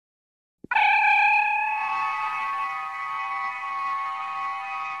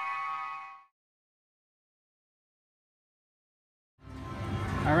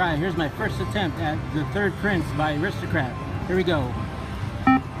Alright, here's my first attempt at the third prince by Aristocrat. Here we go.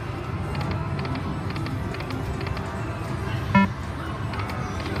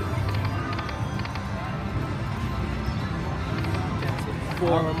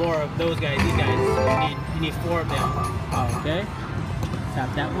 Four or more of those guys, these guys. You need 4 of them. Okay.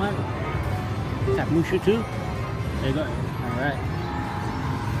 Tap that one. Tap Mushu too. There you go. Alright.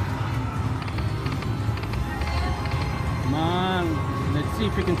 Come on. Let's see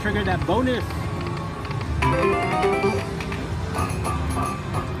if we can trigger that bonus.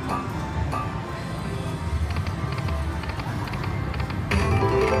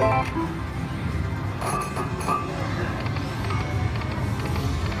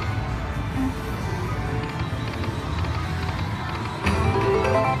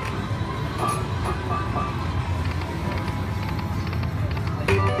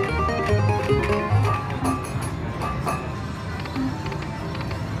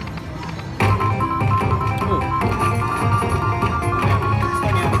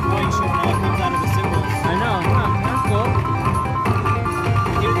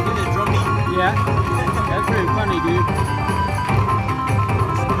 That's pretty funny, dude.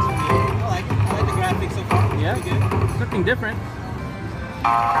 I like the graphics so far. Yeah, good. Something different.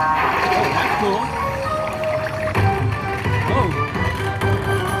 Oh, that's cool. Oh.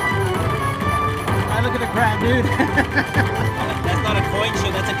 Look at the crab, dude. That's not a coin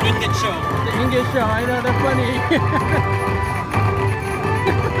show, that's an ingot show. The ingot show, I know, that's funny.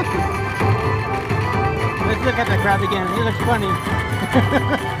 Let's look at the crab again. He looks funny.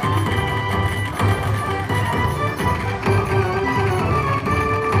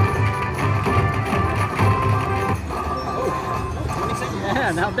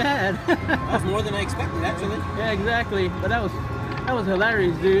 Yeah, not bad. That was more than I expected, actually. Yeah, exactly. But that was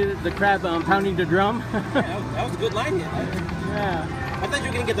hilarious, dude. The crab pounding the drum. Yeah, that was a good line hit. Yeah. I thought you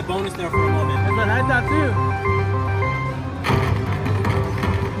were gonna get the bonus there for a moment. That's what I thought too.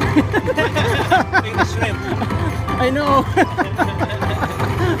 Make the shrimp. I know.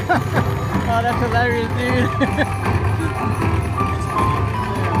 Oh, that's hilarious, dude.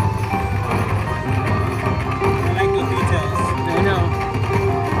 I like those details. I know.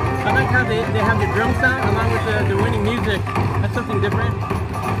 I like how they have the drum sound along with the winning music. That's something different.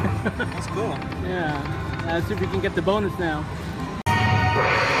 That's cool. Yeah. Let's see if we can get the bonus now.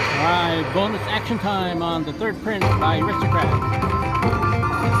 Alright, bonus action time on the third prince by Aristocrat. I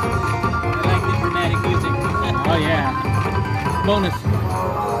like the dramatic music. Oh yeah. Bonus.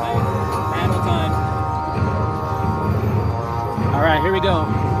 Battle time. Alright, here we go.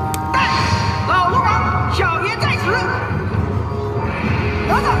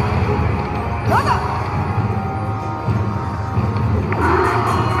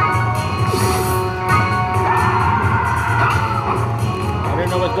 I don't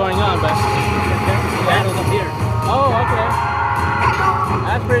know what's going on, but The battle's up here. oh, okay.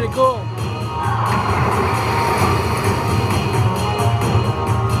 That's pretty cool.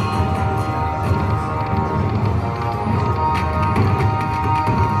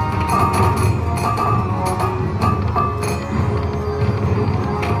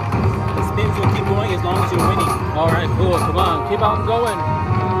 The spins will keep going as long as you're winning. Alright, cool. Come on. Keep on going.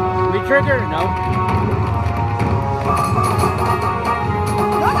 Re-trigger? No.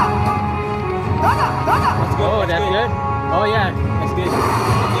 That's good. Oh, that's good. Oh, yeah. That's good. I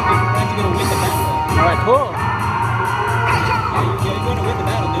think you're actually going to win the battle. Alright, cool. Yeah, you're going to win the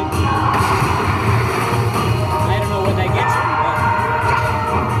battle, dude. I don't know what that gets you, but...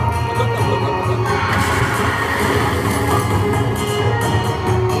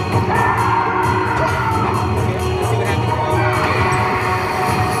 Okay, let's see what happens.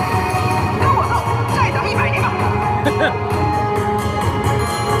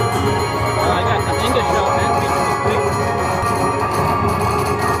 Oh, I got some English now, man.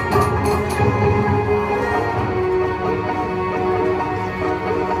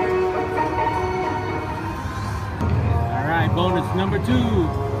 Alright, bonus number 2.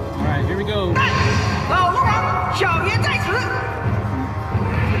 Alright, here we go. I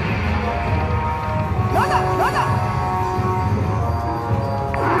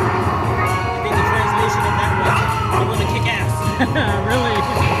think the translation of that was, I'm going to kick ass. Really?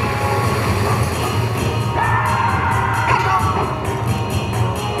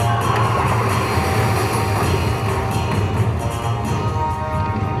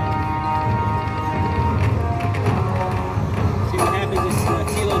 See what happens is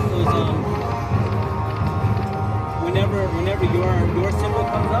Tilo goes, whenever your symbol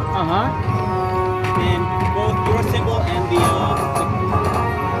comes up, then both your symbol and the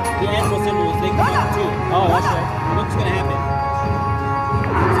animal symbols, they come up too. Oh, that's right. Look what's gonna happen.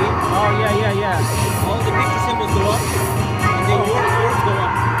 See? yeah. All the picture symbols go up, and then yours go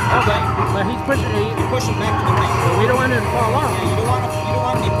up. Okay, but he's pushing. You push them back to the right. So we don't want it to fall off. Yeah, you don't want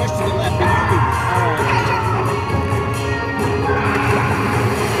to be pushed to the left, then you lose.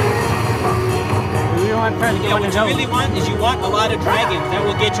 We don't want to try to get what you really want is you want a lot of dragons. That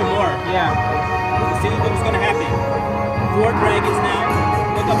will get you more. Yeah. See what's going to happen. 4 dragons now.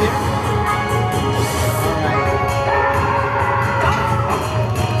 Look up here.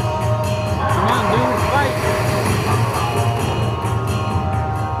 Come on, dude, fight.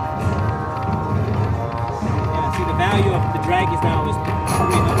 Yeah, see the value of the dragons now is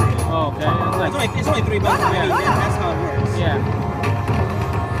 300. Oh, okay. It's only $3. That's how it works. Yeah.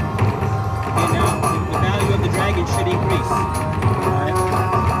 Okay, now the value of the dragon should increase. Alright.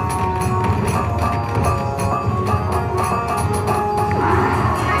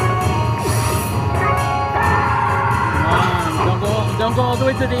 Don't go all the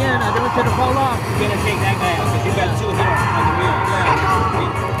way to the end. I don't want you to fall off. You're going to take that guy out because you've got 2 here on the wheel. Yeah.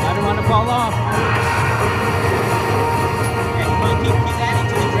 I don't want to fall off. Okay, come on, keep adding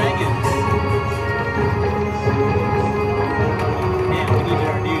to the dragons. Man, we needed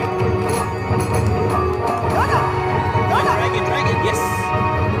our dude. Dragon, yes!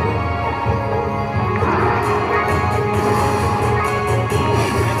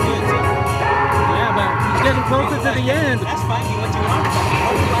 That's good, too. Yeah, but he's getting closer to the end. That's fine, what you want.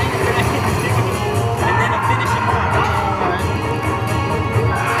 One line of dragons, and then a finish him off. Alright.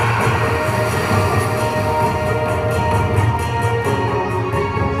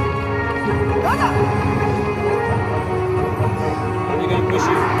 They're gonna push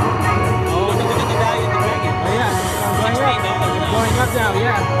you. Oh, look at the value of the dragon. Oh, yeah. $16. Going up now,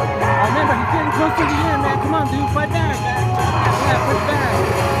 yeah. Oh, remember, he's getting close to the end, man. Come on, dude, fight back. Yeah, push back.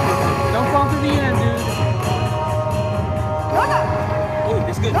 Don't fall to the end, dude. Oh,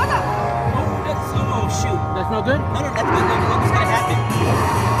 that's good. Oh, shoot. That's no good? No, that's good. Look what's gonna happen.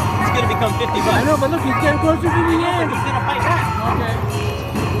 It's gonna become $50. I know, but look, he's getting closer to the end. He's gonna fight back. Okay.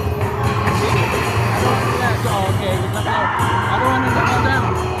 Okay, he's up there. I don't want him to fall down.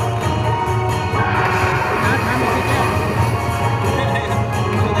 Now time to take out.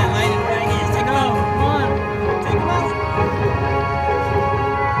 Look at that line and dragon. Yes, take him out. Come on. Take him out.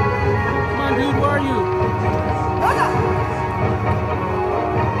 Come on, dude, where are you? Oh,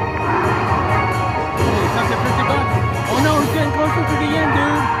 it's up to $50. Oh no, he's getting closer to the end,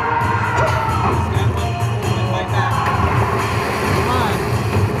 dude. Fight back. Come on.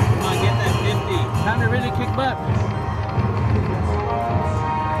 Come on, get that 50. Time to really kick butt.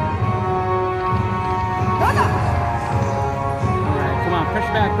 Alright, come on, push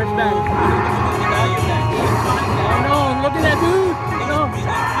back, push back. Look at the value of that. Oh no, look at that dude. No. He's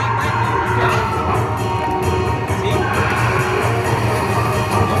gonna fight back now. Okay. See?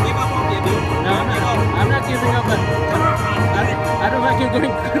 Don't give up on me, dude. No, Don't give up. I'm not giving up, but I don't like it going to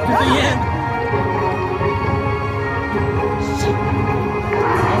the end.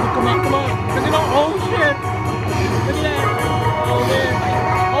 Oh, come on, come on. Look at that. Oh, shit. Look at that. Oh, man.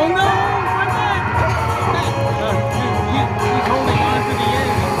 Oh, no. I'm back. He's holding on to the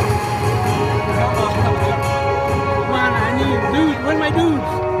end. Come on, I need dudes. Where are my dudes?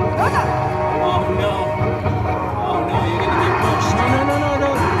 Oh, no. Oh, no, you're going to get pushed.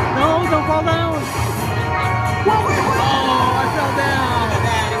 No, don't fall down. Oh, I fell down. Look at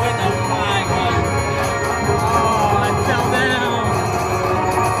that. He went the flying one. Oh, I fell down.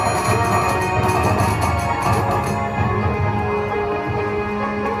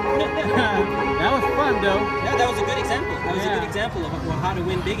 That was fun, though. Yeah, that was a good example. That was a good example of how to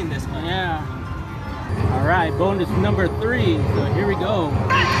win big in this one. Yeah. All right, bonus number 3. So here we go.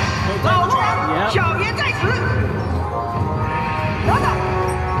 Yep. 小爷在此。等等。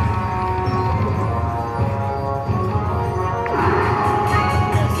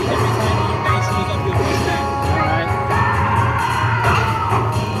 Yeah, see, every time your guy shows up, you'll push back. All right.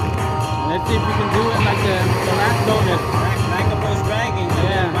 Let's see if we can do it like the last bonus. Back up those dragons and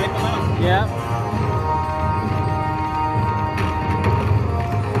then wipe them out. Yep.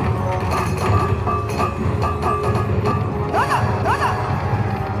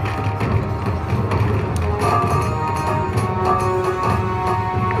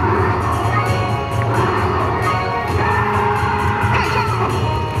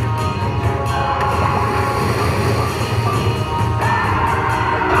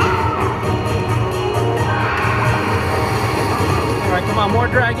 All right, come on, more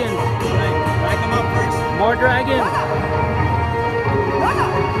dragons.